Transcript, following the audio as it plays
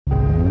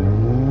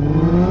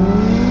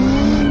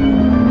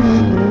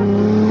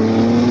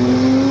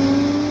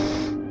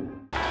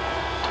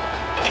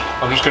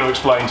just going to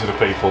explain to the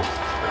people.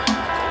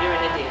 You're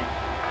an idiot.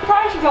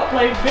 Surprised you got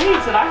blue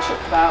beads and I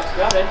chucked them out, to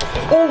be honest.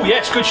 Oh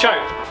yes, good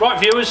shout. Right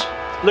viewers,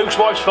 Luke's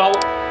wife's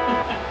fault.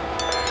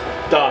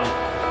 Done.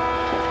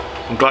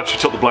 I'm glad she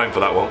took the blame for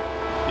that one.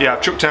 Yeah,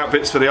 I've chucked out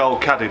bits for the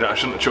old Caddy that I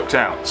shouldn't have chucked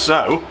out.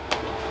 So,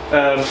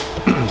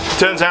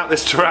 turns out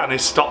this Terran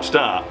is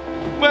stop-start.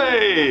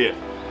 Way!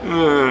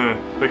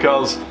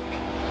 Because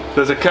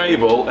there's a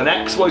cable, an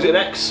X, what is it, an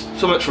X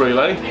summit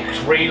relay?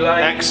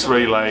 X-relay.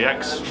 X-relay,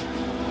 X.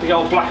 Big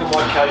old black and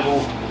white cable.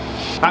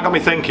 That got me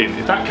thinking,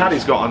 if that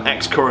Caddy's got an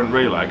X current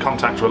relay,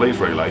 contact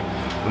relief relay,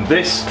 and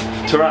this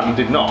Terran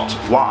did not,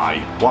 why?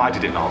 Why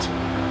did it not?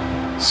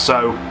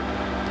 So,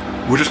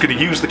 we're just going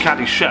to use the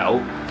Caddy shell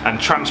and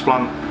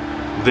transplant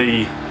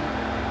the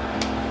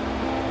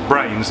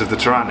brains of the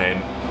Terran in.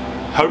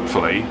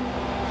 Hopefully,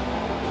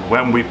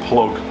 when we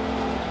plug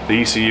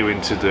the ECU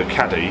into the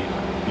Caddy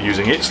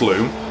using its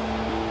loom,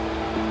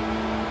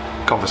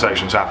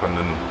 conversations happen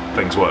and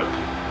things work.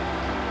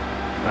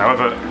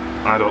 However,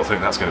 I don't think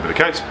that's going to be the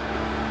case.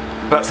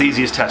 That's the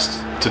easiest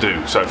test to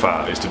do so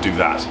far, is to do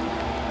that.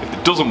 If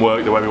it doesn't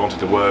work the way we want it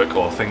to work,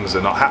 or things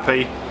are not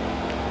happy,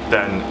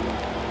 then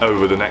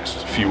over the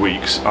next few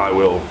weeks I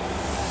will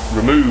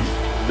remove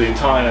the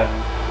entire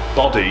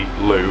body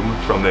loom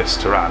from this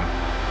Terran,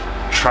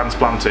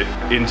 transplant it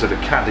into the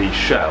Caddy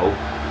shell,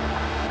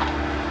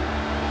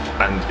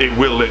 and it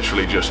will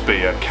literally just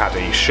be a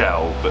Caddy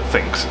shell that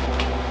thinks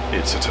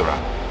it's a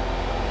Terran.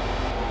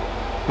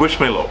 Wish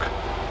me luck.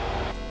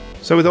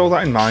 So with all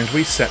that in mind,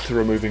 we set to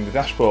removing the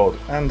dashboard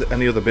and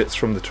any other bits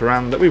from the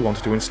Terran that we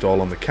wanted to install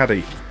on the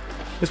Caddy.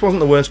 This wasn't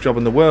the worst job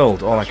in the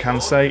world. All I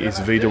can say is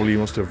VW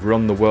must have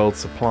run the world's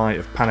supply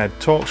of panhead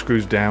torque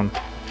screws down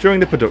during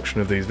the production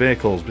of these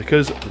vehicles,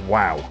 because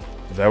wow,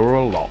 there were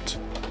a lot.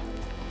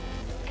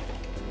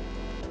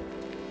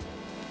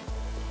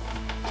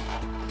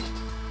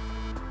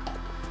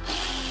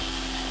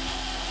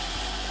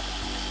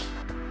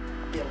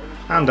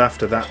 And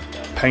after that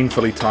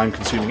painfully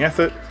time-consuming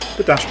effort,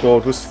 the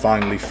dashboard was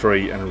finally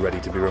free and ready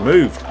to be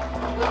removed.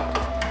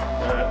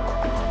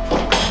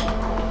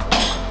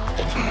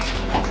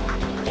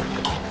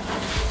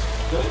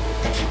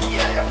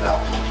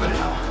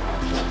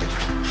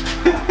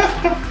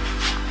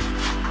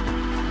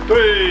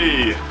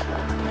 Whee!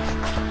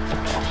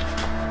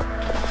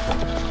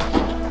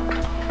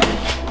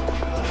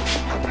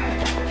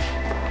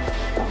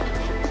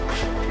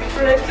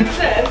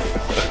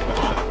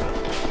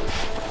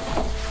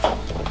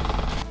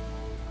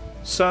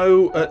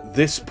 So at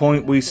this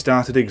point we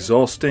started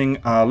exhausting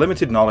our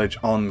limited knowledge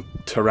on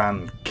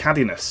Terran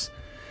caddiness,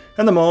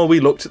 and the more we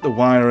looked at the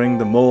wiring,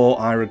 the more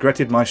I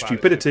regretted my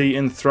stupidity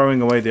in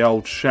throwing away the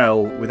old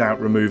shell without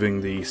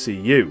removing the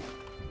ECU.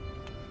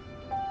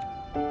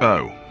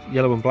 Oh.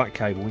 Yellow and black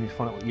cable, we need to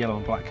find out what the yellow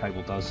and black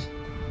cable does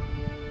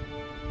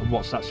and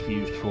what's that's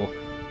fused for.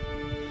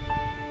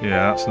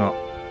 Yeah, that's not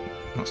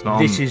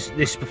this is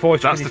before I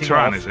took that's anything the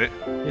Terran, off, is it?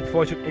 Yeah,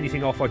 before I took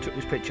anything off I took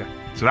this picture.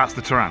 So that's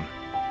the Terran?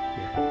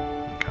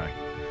 Yeah. Okay.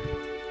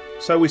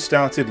 So we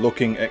started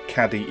looking at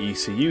Caddy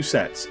ECU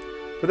sets,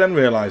 but then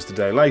realised a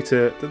day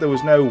later that there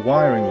was no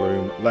wiring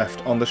loom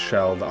left on the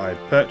shell that I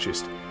had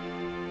purchased,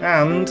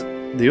 and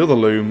the other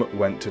loom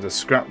went to the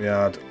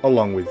scrapyard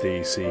along with the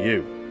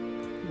ECU.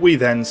 We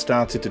then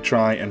started to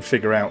try and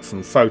figure out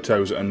from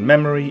photos and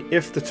memory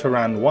if the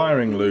Terran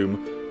wiring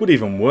loom would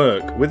even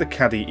work with a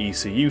Caddy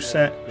ECU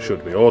set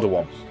should we order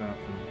one.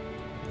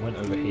 Went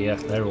over here,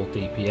 they're all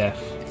DPF,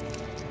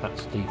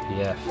 that's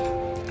DPF,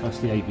 that's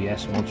the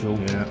ABS module,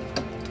 Yeah.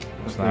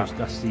 What's that?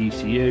 That's the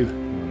ECU.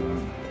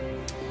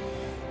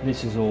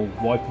 This is all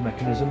wiper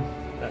mechanism,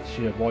 that's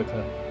your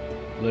wiper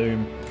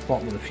loom,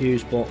 bottom of the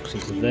fuse box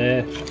into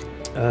there.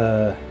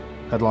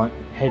 Headlight?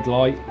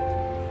 Headlight.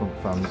 Front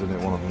fans in it,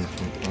 one of them's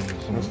front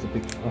fans. That's the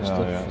big, that's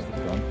That's the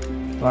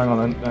fan. Hang on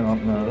then, hang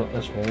on, no.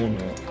 That's one.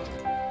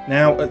 Yeah.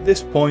 Now at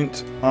this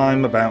point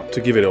I'm about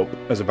to give it up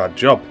as a bad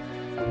job.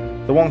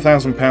 The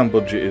 £1,000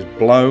 budget is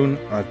blown.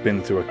 I've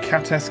been through a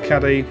Cat-S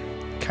Caddy,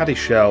 Caddy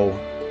shell,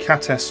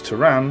 Cat-S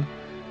Terran,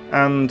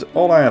 and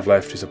all I have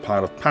left is a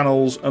pile of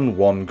panels and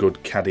one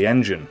good Caddy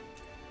engine.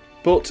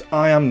 But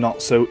I am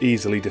not so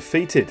easily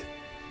defeated.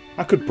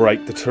 I could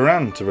break the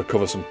Terran to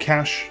recover some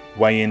cash,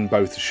 weigh in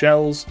both the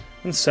shells,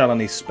 and sell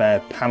any spare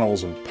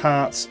panels and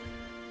parts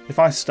if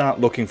I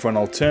start looking for an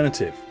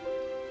alternative.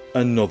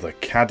 Another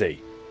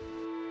Caddy.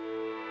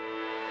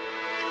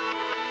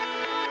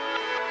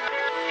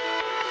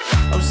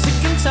 I'm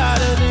sick and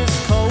tired of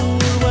this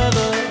cold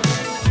weather.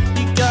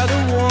 You gotta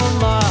warm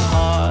my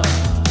heart.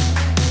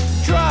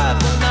 Drive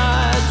the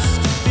night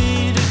just to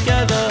be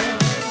together,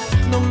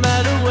 no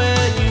matter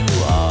where you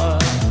are.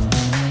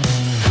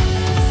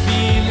 The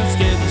feeling's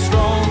getting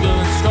stronger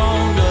and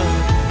stronger,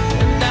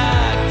 and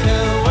I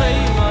can't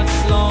wait much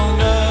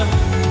longer.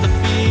 The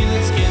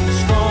feeling's getting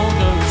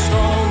stronger and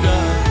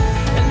stronger,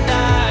 and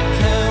I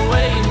can't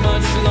wait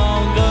much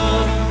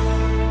longer.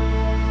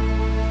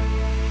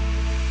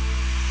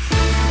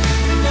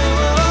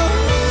 No.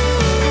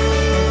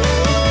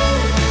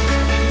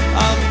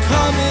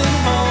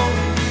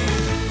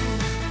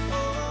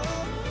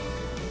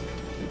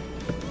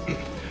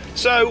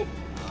 So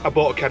I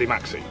bought a Caddy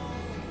Maxi.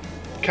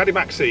 Caddy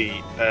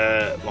Maxi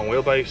long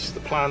wheelbase. The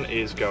plan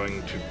is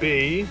going to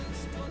be,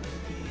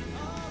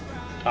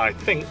 I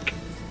think,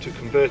 to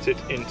convert it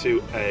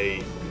into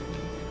a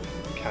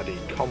Caddy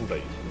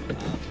Combi.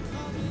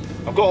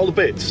 I've got all the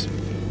bits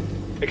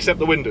except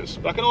the windows.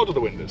 I can order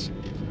the windows.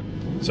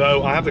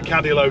 So I have the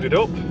Caddy loaded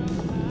up,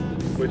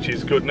 which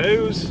is good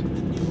news.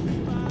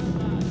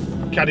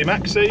 Caddy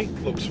Maxi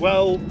looks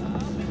well.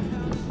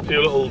 A few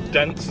little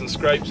dents and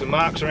scrapes and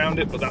marks around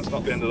it, but that's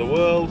not the end of the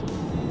world.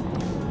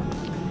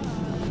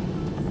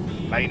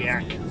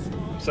 Maniac.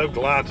 I'm so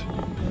glad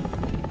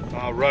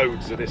our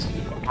roads are this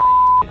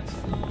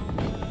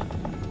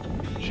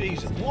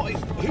Jesus, what is,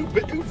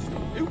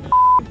 who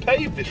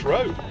paved this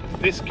road?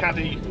 This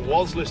Caddy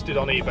was listed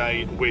on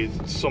eBay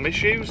with some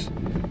issues.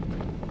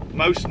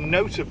 Most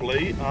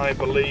notably, I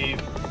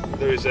believe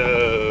there is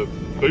a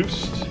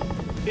boost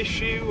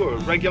issue or a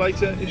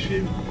regulator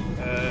issue,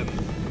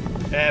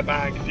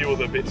 airbag, a few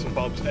other bits and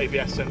bobs,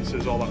 ABS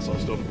sensors, all that sort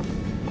of stuff.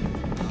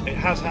 It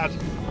has had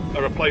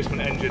a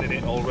replacement engine in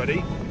it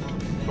already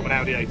from an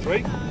Audi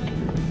A3.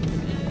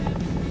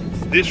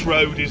 This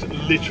road is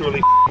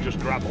literally just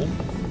gravel.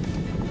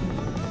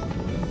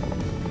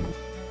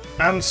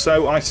 And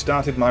so I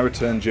started my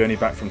return journey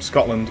back from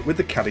Scotland with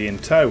the Caddy in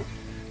tow.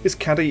 This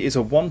Caddy is a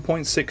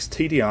 1.6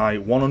 TDI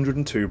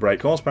 102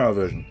 brake horsepower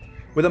version,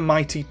 with a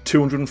mighty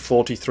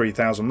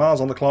 243,000 miles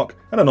on the clock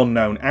and an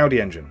unknown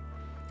Audi engine.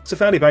 It's a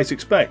fairly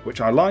basic spec,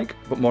 which I like,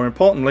 but more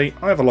importantly,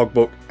 I have a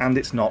logbook and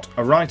it's not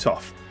a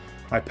write-off.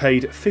 I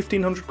paid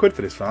 1,500 quid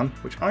for this van,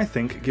 which I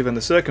think, given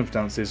the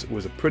circumstances,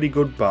 was a pretty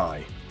good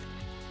buy.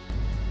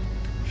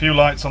 A few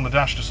lights on the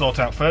dash to sort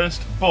out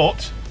first,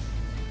 but...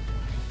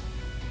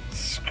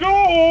 Score!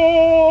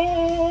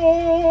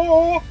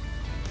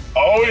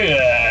 Oh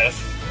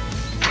yes!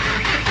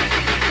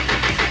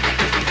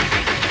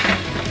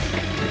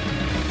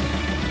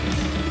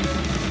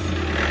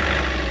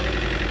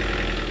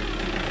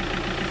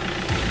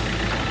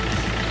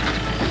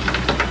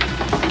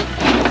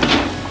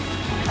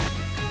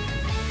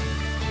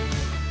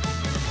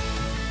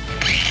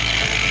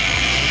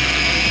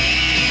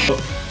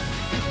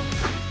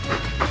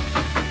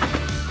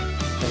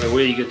 Had a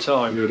really good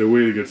time. You had a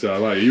really good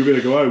time, weren't you? You were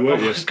going to go home,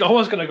 weren't you? I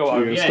was going to go home, You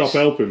were going to yes. stop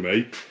helping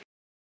me.